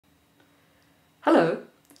Hello,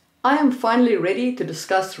 I am finally ready to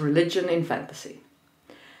discuss religion in fantasy.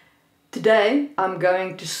 Today I'm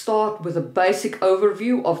going to start with a basic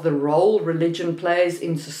overview of the role religion plays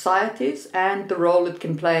in societies and the role it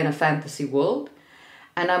can play in a fantasy world.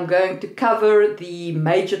 And I'm going to cover the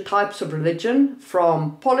major types of religion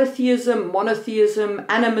from Polytheism, Monotheism,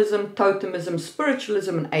 Animism, Totemism,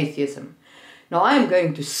 Spiritualism and Atheism. Now I am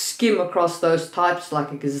going to skim across those types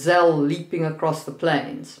like a gazelle leaping across the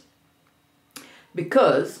plains,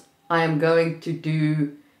 because I am going to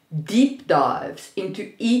do deep dives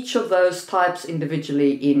into each of those types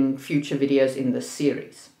individually in future videos in this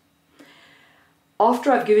series.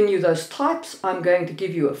 After I've given you those types, I'm going to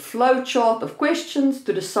give you a flowchart of questions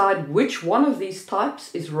to decide which one of these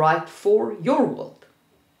types is right for your world.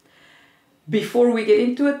 Before we get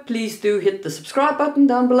into it, please do hit the subscribe button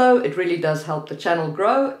down below. It really does help the channel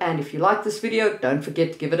grow, and if you like this video, don't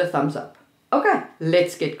forget to give it a thumbs up. Okay,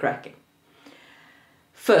 let's get cracking.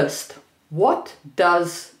 First, what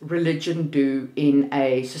does religion do in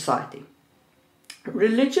a society?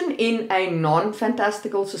 Religion in a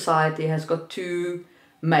non-fantastical society has got two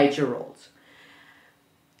major roles.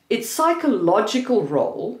 Its psychological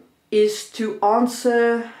role is to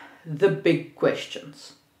answer the big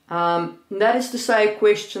questions. That is to say,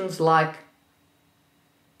 questions like,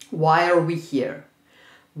 why are we here?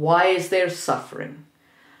 Why is there suffering?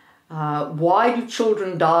 Why do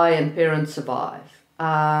children die and parents survive?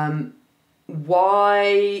 Why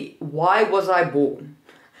was I born?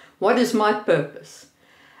 What is my purpose?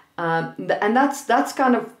 And that's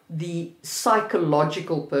kind of the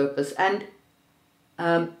psychological purpose. And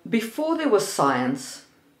before there was science,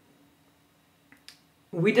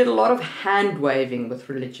 we did a lot of hand waving with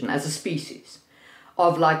religion as a species,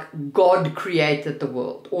 of like God created the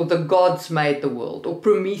world, or the gods made the world, or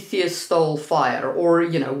Prometheus stole fire, or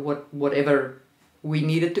whatever we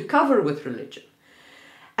needed to cover with religion.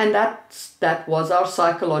 And that was our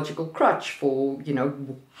psychological crutch for,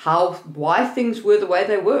 why things were the way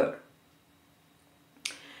they were.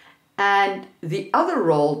 And the other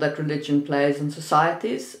role that religion plays in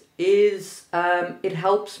societies is it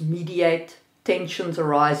helps mediate tensions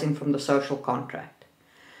arising from the social contract.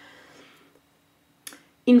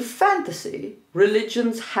 In fantasy,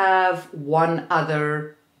 religions have one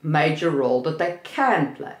other major role that they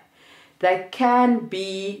can play. They can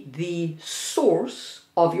be the source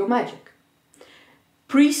of your magic.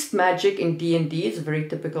 Priest magic in D&D is a very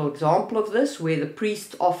typical example of this, where the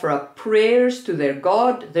priests offer up prayers to their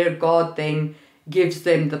god then gives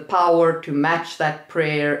them the power to match that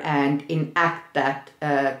prayer and enact that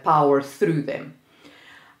power through them.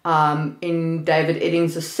 In David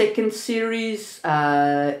Eddings' second series,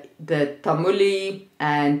 the Tamuli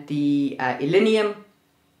and the Illinium,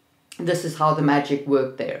 this is how the magic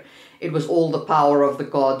worked there. It was all the power of the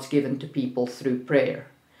gods given to people through prayer.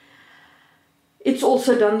 It's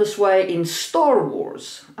also done this way in Star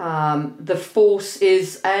Wars. The Force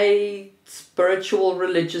is a spiritual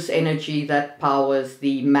religious energy that powers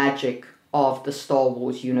the magic of the Star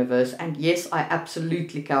Wars universe. And yes, I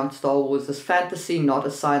absolutely count Star Wars as fantasy, not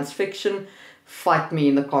as science fiction. Fight me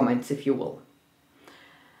in the comments if you will.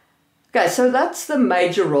 Okay, so that's the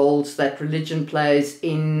major roles that religion plays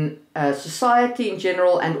in society in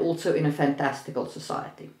general, and also in a fantastical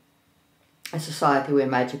society. A society where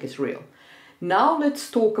magic is real. Now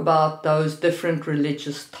let's talk about those different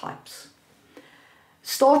religious types.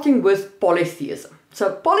 Starting with polytheism.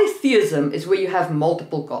 So polytheism is where you have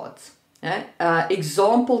multiple gods.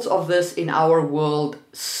 Examples of this in our world,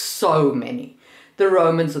 so many. The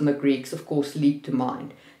Romans and the Greeks, of course, leap to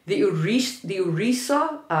mind. The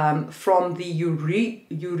Orisa from the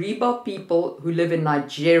Yoruba people who live in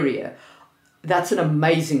Nigeria, that's an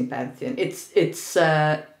amazing pantheon.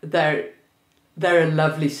 They're a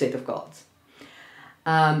lovely set of gods.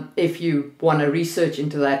 If you want to research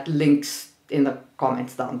into that, links in the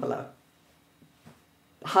comments down below.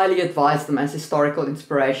 Highly advise them as historical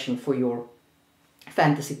inspiration for your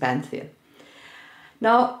fantasy pantheon.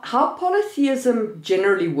 Now, how polytheism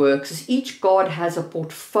generally works is each god has a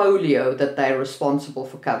portfolio that they're responsible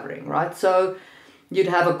for covering, right? So you'd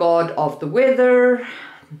have a god of the weather,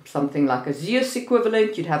 something like a Zeus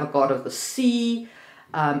equivalent. You'd have a god of the sea.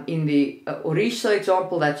 In the Orisa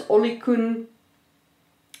example, that's Olikun,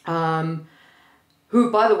 who,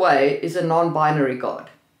 by the way, is a non-binary god.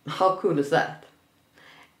 How cool is that?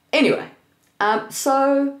 Anyway,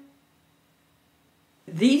 so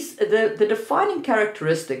the defining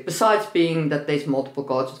characteristic, besides being that there's multiple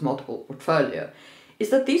gods with multiple portfolio, is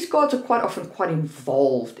that these gods are quite often quite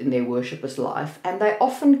involved in their worshippers' life, and they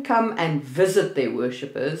often come and visit their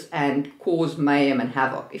worshippers and cause mayhem and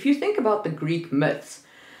havoc. If you think about the Greek myths,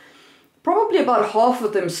 probably about half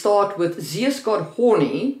of them start with Zeus got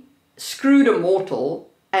horny, screwed a mortal,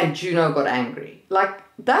 and Juno got angry. Like,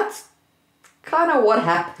 that's kind of what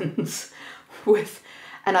happens with,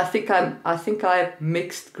 and I think I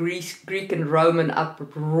mixed Greek and Roman up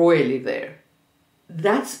royally there.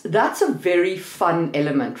 That's a very fun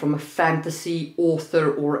element from a fantasy author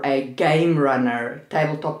or a game runner,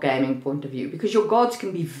 tabletop gaming point of view, because your gods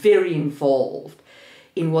can be very involved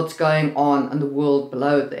in what's going on in the world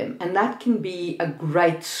below them, and that can be a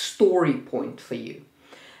great story point for you.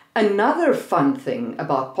 Another fun thing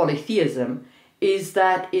about polytheism is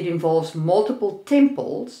that it involves multiple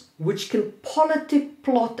temples which can politic,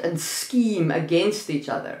 plot and scheme against each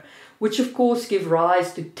other, which of course give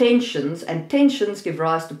rise to tensions, and tensions give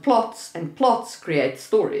rise to plots, and plots create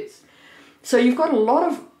stories. So you've got a lot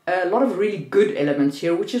of really good elements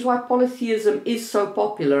here, which is why polytheism is so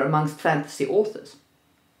popular amongst fantasy authors.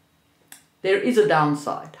 There is a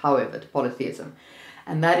downside, however, to polytheism,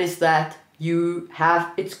 and that is that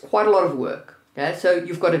it's quite a lot of work. Okay? So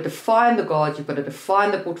you've got to define the gods, you've got to define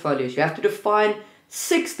the portfolios, you have to define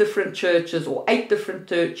 6 different churches or 8 different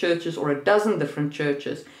churches or a dozen different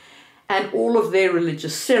churches, and all of their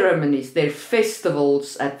religious ceremonies, their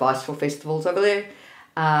festivals, advice for festivals over there,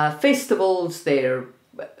 festivals, their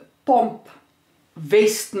pomp,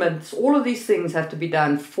 vestments, all of these things have to be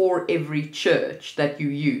done for every church that you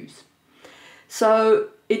use. So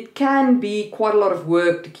it can be quite a lot of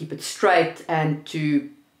work to keep it straight and to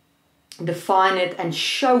define it and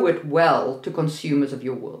show it well to consumers of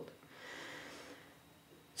your world.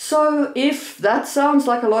 So if that sounds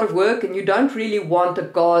like a lot of work and you don't really want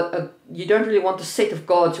a set of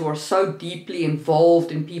gods who are so deeply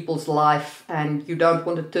involved in people's life, and you don't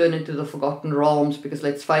want to turn into the Forgotten Realms, because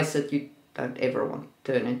let's face it, you don't ever want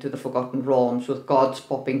to turn into the Forgotten Realms with gods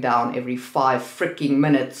popping down every 5 freaking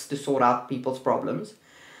minutes to sort out people's problems,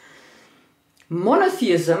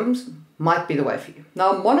 monotheism might be the way for you.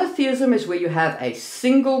 Now, monotheism is where you have a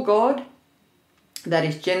single god that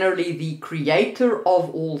is generally the creator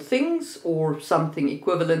of all things or something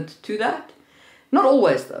equivalent to that. Not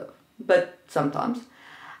always though, but sometimes.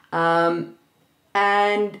 And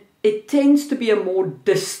it tends to be a more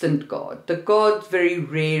distant god. The god very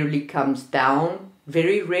rarely comes down,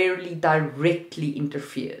 very rarely directly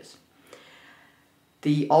interferes.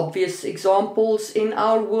 The obvious examples in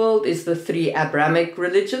our world is the 3 Abrahamic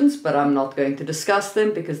religions, but I'm not going to discuss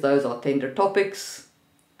them because those are tender topics,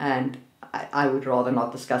 and I would rather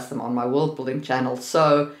not discuss them on my world building channel.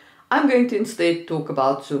 So I'm going to instead talk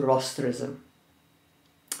about Zoroastrianism.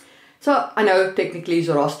 So I know technically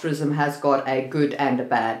Zoroastrianism has got a good and a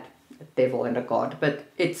bad, a devil and a god, but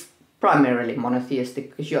it's primarily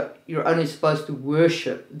monotheistic because you're only supposed to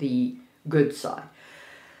worship the good side.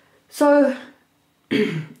 So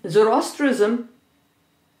Zoroastrianism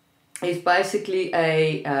is basically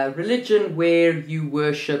a religion where you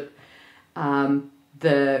worship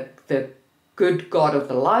the good god of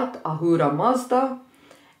the light, Ahura Mazda,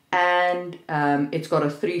 and it's got a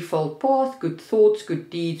 3-fold path: good thoughts, good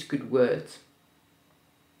deeds, good words.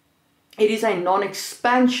 It is a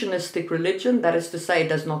non-expansionistic religion, that is to say it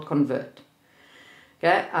does not convert.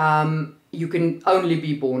 Okay, you can only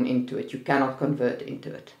be born into it, you cannot convert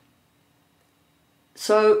into it.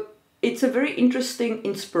 So it's a very interesting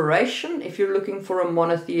inspiration if you're looking for a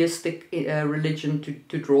monotheistic religion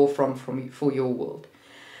to draw from for your world.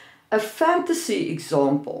 A fantasy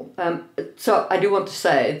example. So I do want to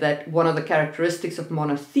say that one of the characteristics of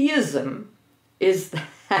monotheism is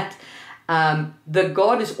that the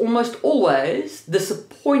god is almost always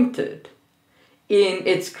disappointed in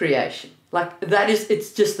its creation. Like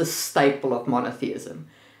it's just a staple of monotheism.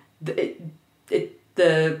 The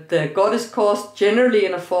god is cast generally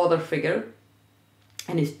in a father figure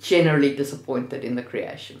and is generally disappointed in the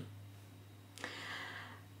creation.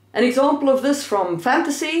 An example of this from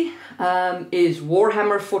fantasy is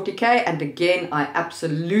Warhammer 40k, and again I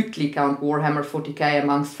absolutely count Warhammer 40k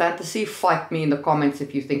amongst fantasy. Fight me in the comments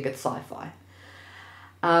if you think it's sci-fi.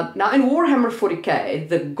 Now in Warhammer 40k,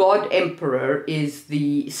 the god emperor is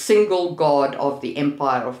the single god of the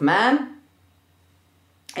Empire of Man.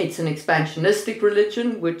 It's an expansionistic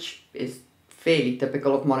religion, which is fairly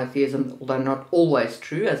typical of monotheism, although not always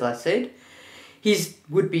true, as I said. He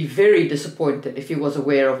would be very disappointed if he was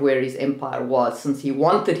aware of where his empire was, since he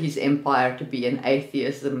wanted his empire to be an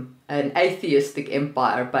atheistic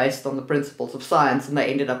empire based on the principles of science, and they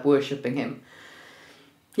ended up worshipping him.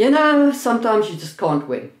 You know, sometimes you just can't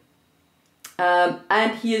win.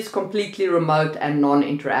 And he is completely remote and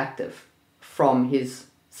non-interactive from his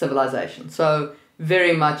civilization. So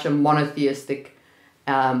very much a monotheistic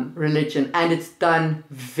religion, and it's done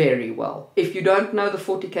very well. If you don't know the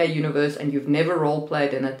 40k universe and you've never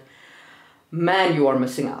role-played in it, man, you are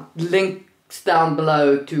missing out. Links down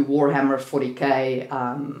below to Warhammer 40k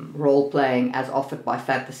role-playing as offered by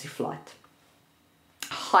Fantasy Flight.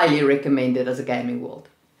 Highly recommended as a gaming world.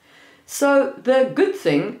 So the good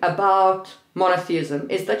thing about monotheism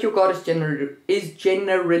is that your god is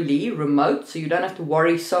generally remote, so you don't have to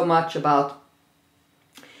worry so much about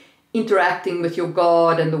interacting with your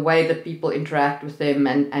god and the way that people interact with them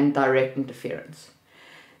and direct interference.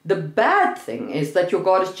 The bad thing is that your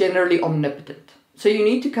god is generally omnipotent. So you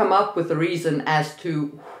need to come up with a reason as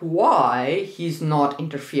to why he's not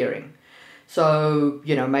interfering. So,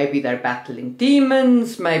 you know, maybe they're battling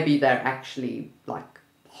demons, maybe they're actually like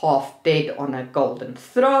half dead on a golden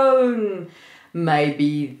throne,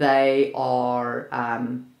 maybe they are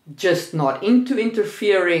just not into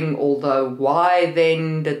interfering, although why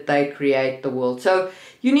then did they create the world? So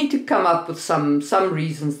you need to come up with some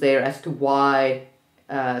reasons there as to why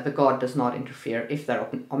the god does not interfere if they're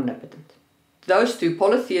omnipotent. Those two,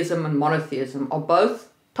 polytheism and monotheism, are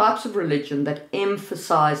both types of religion that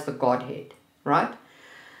emphasize the godhead, right?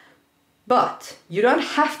 But you don't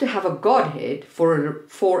have to have a godhead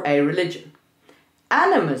for a religion.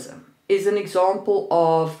 Animism is an example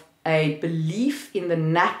of a belief in the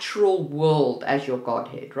natural world as your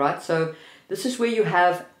godhead, right? So this is where you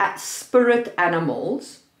have spirit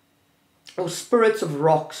animals or spirits of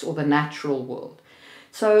rocks or the natural world.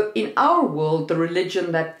 So in our world, the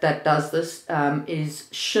religion that does this is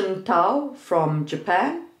Shinto from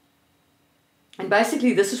Japan. And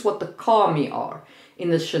basically this is what the kami are in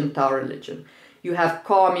the Shinto religion. You have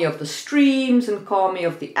kami of the streams and kami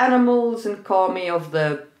of the animals and kami of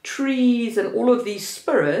the trees, and all of these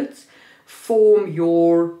spirits form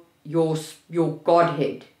your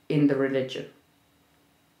godhead in the religion.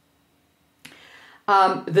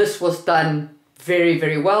 This was done very,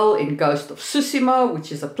 very well in Ghost of Tsushima,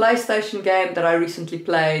 which is a PlayStation game that I recently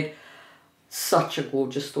played. Such a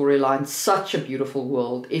gorgeous storyline, such a beautiful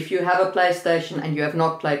world. If you have a PlayStation and you have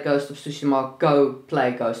not played Ghost of Tsushima, go play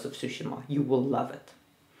Ghost of Tsushima. You will love it.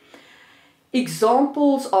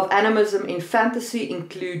 Examples of animism in fantasy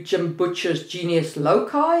include Jim Butcher's Genius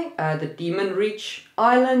Loci, the Demon Reach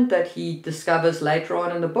island that he discovers later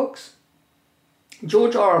on in the books.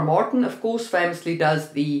 George R.R. Martin, of course, famously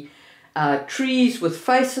does the trees with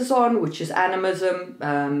faces on, which is animism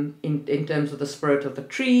in terms of the spirit of the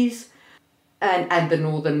trees and the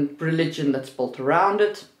northern religion that's built around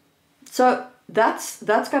it. So that's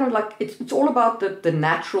kind of like, it's all about the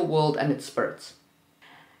natural world and its spirits.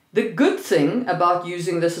 The good thing about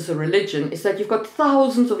using this as a religion is that you've got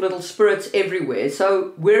thousands of little spirits everywhere.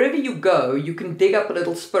 So wherever you go, you can dig up a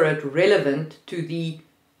little spirit relevant to the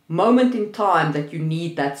moment in time that you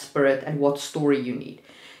need that spirit and what story you need.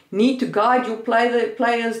 Need to guide your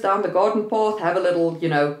players down the garden path, have a little, you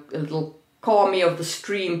know, a little kami of the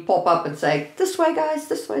stream pop up and say, this way guys,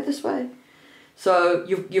 this way, this way. So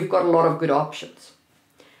you've got a lot of good options.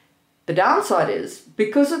 The downside is,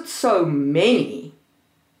 because it's so many,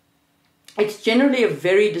 it's generally a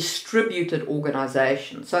very distributed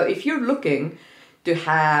organization. So if you're looking to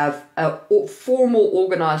have a formal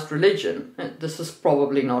organized religion, this is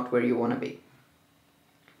probably not where you want to be.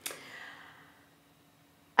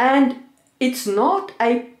 And it's not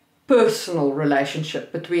a personal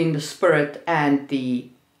relationship between the spirit and the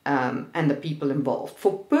people involved.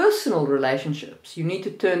 For personal relationships, you need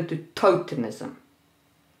to turn to Totemism.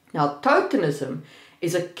 Now, Totemism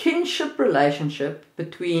is a kinship relationship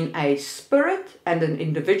between a spirit and an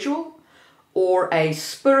individual, or a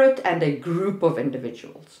spirit and a group of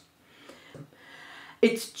individuals.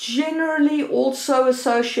 It's generally also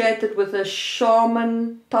associated with a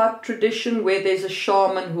shaman type tradition where there's a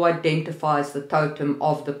shaman who identifies the totem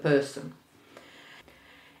of the person.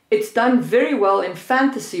 It's done very well in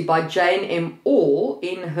fantasy by Jane M. Orr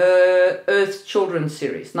in her Earth's Children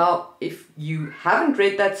series. Now, if you haven't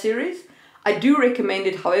read that series, I do recommend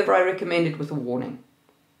it. However, I recommend it with a warning.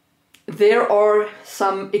 There are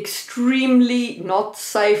some extremely not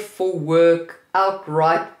safe for work,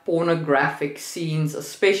 outright pornographic scenes,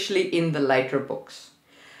 especially in the later books.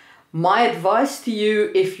 My advice to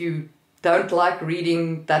you, if you don't like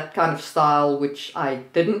reading that kind of style, which I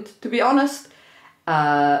didn't, to be honest,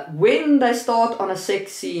 when they start on a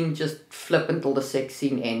sex scene, just flip until the sex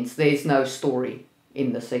scene ends. There's no story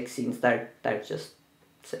in the sex scenes. They're just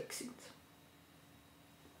sex scenes.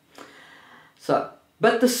 So,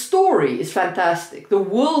 but the story is fantastic. The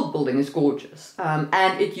world building is gorgeous,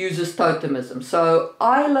 and it uses totemism. So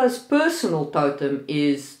Isla's personal totem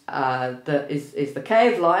is the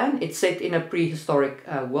cave lion. It's set in a prehistoric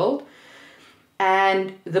world,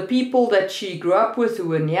 And the people that she grew up with, who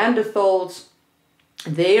were Neanderthals,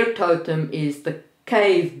 their totem is the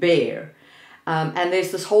cave bear. And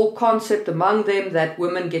there's this whole concept among them that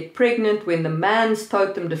women get pregnant when the man's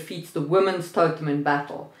totem defeats the woman's totem in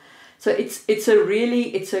battle. So it's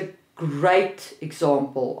a great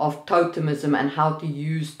example of totemism and how to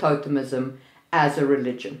use totemism as a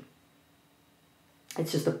religion.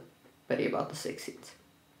 It's just a pity about the sex scenes.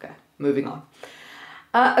 Okay, moving on.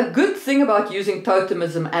 A good thing about using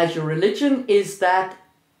totemism as your religion is that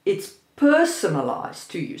it's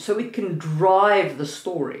personalized to you, so it can drive the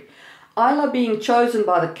story. Isla being chosen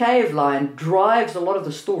by the cave lion drives a lot of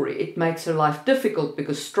the story. It makes her life difficult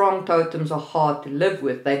because strong totems are hard to live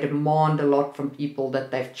with. They demand a lot from people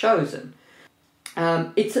that they've chosen.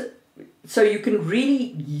 So you can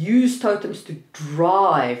really use totems to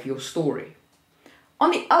drive your story.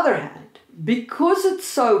 On the other hand, because it's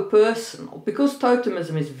so personal, because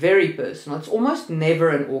totemism is very personal, it's almost never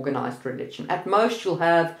an organized religion. At most, you'll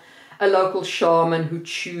have a local shaman who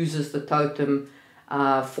chooses the totem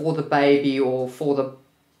for the baby or for the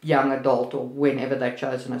young adult or whenever they're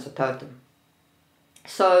chosen as a totem.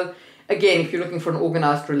 So, again, if you're looking for an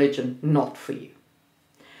organized religion, not for you.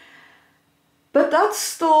 But that's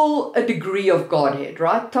still a degree of Godhead,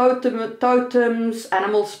 right? Totems,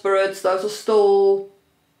 animal spirits, those are still,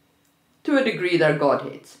 to a degree, they're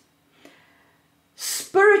Godheads.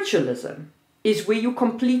 Spiritualism is where you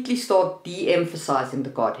completely start de-emphasizing the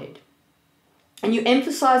Godhead. And you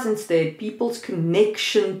emphasize instead people's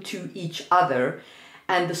connection to each other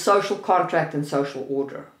and the social contract and social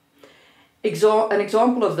order. An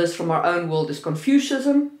example of this from our own world is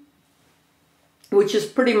Confucianism, which is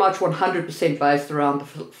pretty much 100% based around the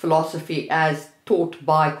philosophy as taught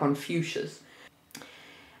by Confucius.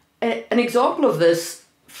 An example of this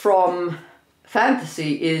from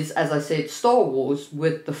fantasy is, as I said, Star Wars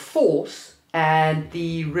with the Force and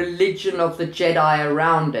the religion of the Jedi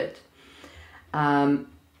around it.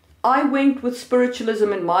 I went with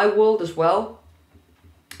spiritualism in my world as well.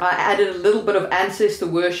 I added a little bit of ancestor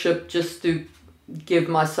worship just to give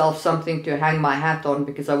myself something to hang my hat on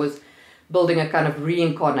because I was building a kind of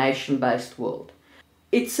reincarnation-based world.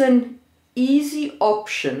 It's an easy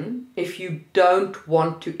option if you don't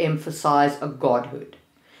want to emphasize a godhood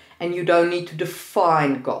and you don't need to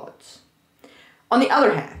define gods. On the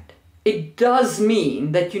other hand, it does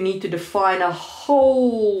mean that you need to define a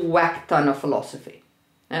whole whack ton of philosophy.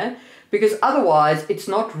 Because otherwise it's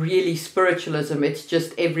not really spiritualism, it's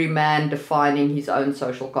just every man defining his own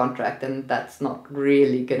social contract, and that's not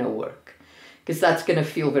really going to work because that's going to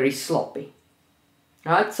feel very sloppy.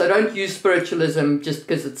 Right? So don't use spiritualism just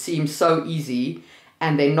because it seems so easy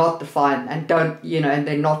and they're not defined and and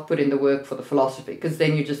they're not put in the work for the philosophy, because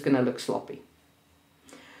then you're just going to look sloppy.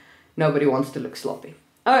 Nobody wants to look sloppy.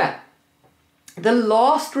 Okay. The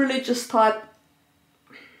last religious type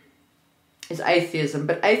is atheism,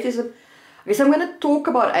 but atheism, I guess I'm going to talk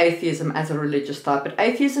about atheism as a religious type, but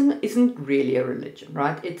atheism isn't really a religion,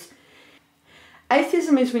 right?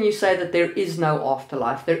 Atheism is when you say that there is no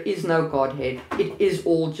afterlife, there is no Godhead,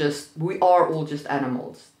 we are all just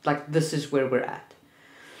animals, like this is where we're at.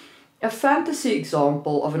 A fantasy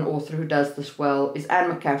example of an author who does this well is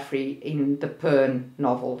Anne McCaffrey in the Pern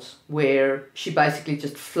novels, where she basically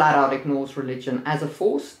just flat out ignores religion as a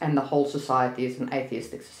force and the whole society is an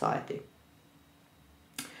atheistic society.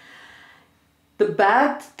 The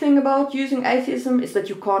bad thing about using atheism is that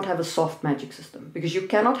you can't have a soft magic system, because you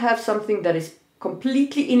cannot have something that is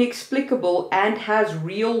completely inexplicable and has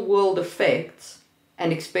real world effects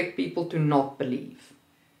and expect people to not believe,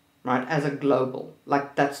 right? As a global,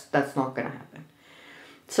 like that's not going to happen.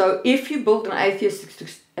 So if you build an atheistic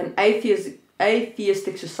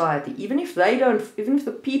society, even if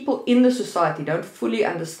the people in the society don't fully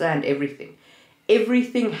understand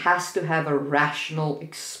everything has to have a rational,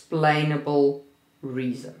 explainable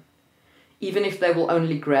reason, even if they will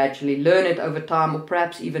only gradually learn it over time or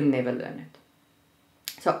perhaps even never learn it.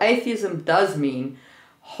 So atheism does mean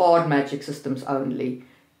hard magic systems only,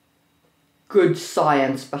 good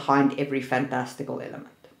science behind every fantastical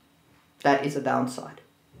element. That is a downside.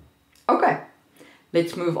 Okay,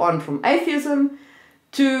 let's move on from atheism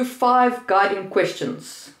to 5 guiding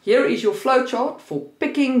questions. Here is your flowchart for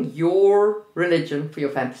picking your religion for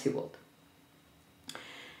your fantasy world.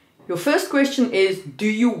 Your first question is, do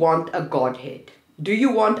you want a godhead? Do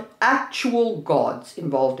you want actual gods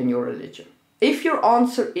involved in your religion? If your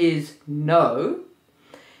answer is no,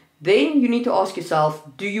 then you need to ask yourself,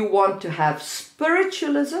 do you want to have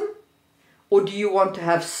spiritualism or do you want to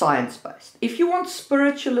have science-based? If you want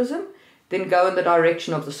spiritualism, then go in the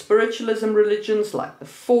direction of the spiritualism religions like the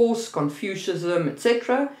Force, Confucianism,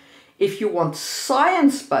 etc. If you want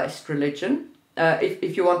science-based religion,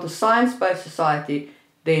 if you want a science-based society,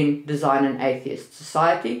 then design an atheist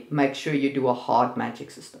society. Make sure you do a hard magic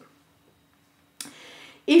system.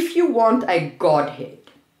 If you want a godhead,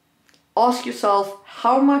 ask yourself,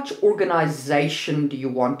 how much organization do you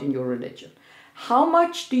want in your religion? How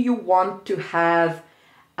much do you want to have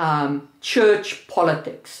church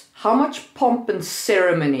politics? How much pomp and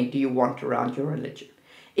ceremony do you want around your religion?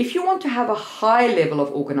 If you want to have a high level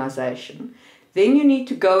of organization, then you need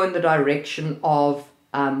to go in the direction of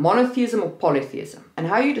monotheism or polytheism. And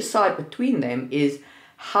how you decide between them is,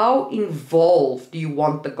 how involved do you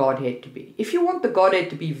want the Godhead to be? If you want the Godhead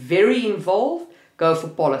to be very involved, go for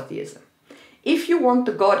polytheism. If you want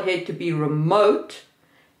the Godhead to be remote,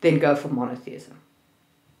 then go for monotheism.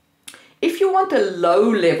 If you want a low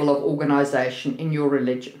level of organization in your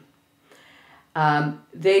religion,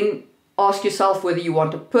 then ask yourself whether you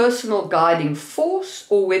want a personal guiding force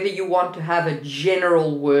or whether you want to have a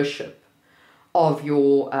general worship of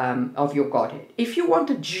your Godhead. If you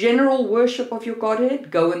want a general worship of your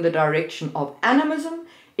Godhead, go in the direction of Animism.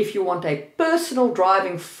 If you want a personal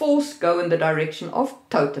driving force, go in the direction of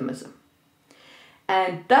Totemism.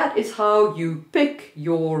 And that is how you pick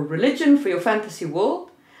your religion for your fantasy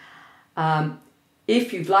world.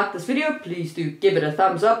 If you've liked this video, please do give it a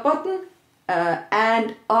thumbs up button.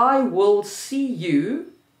 And I will see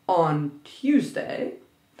you on Tuesday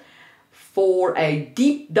for a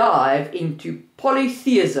deep dive into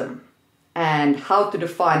polytheism and how to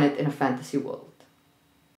define it in a fantasy world.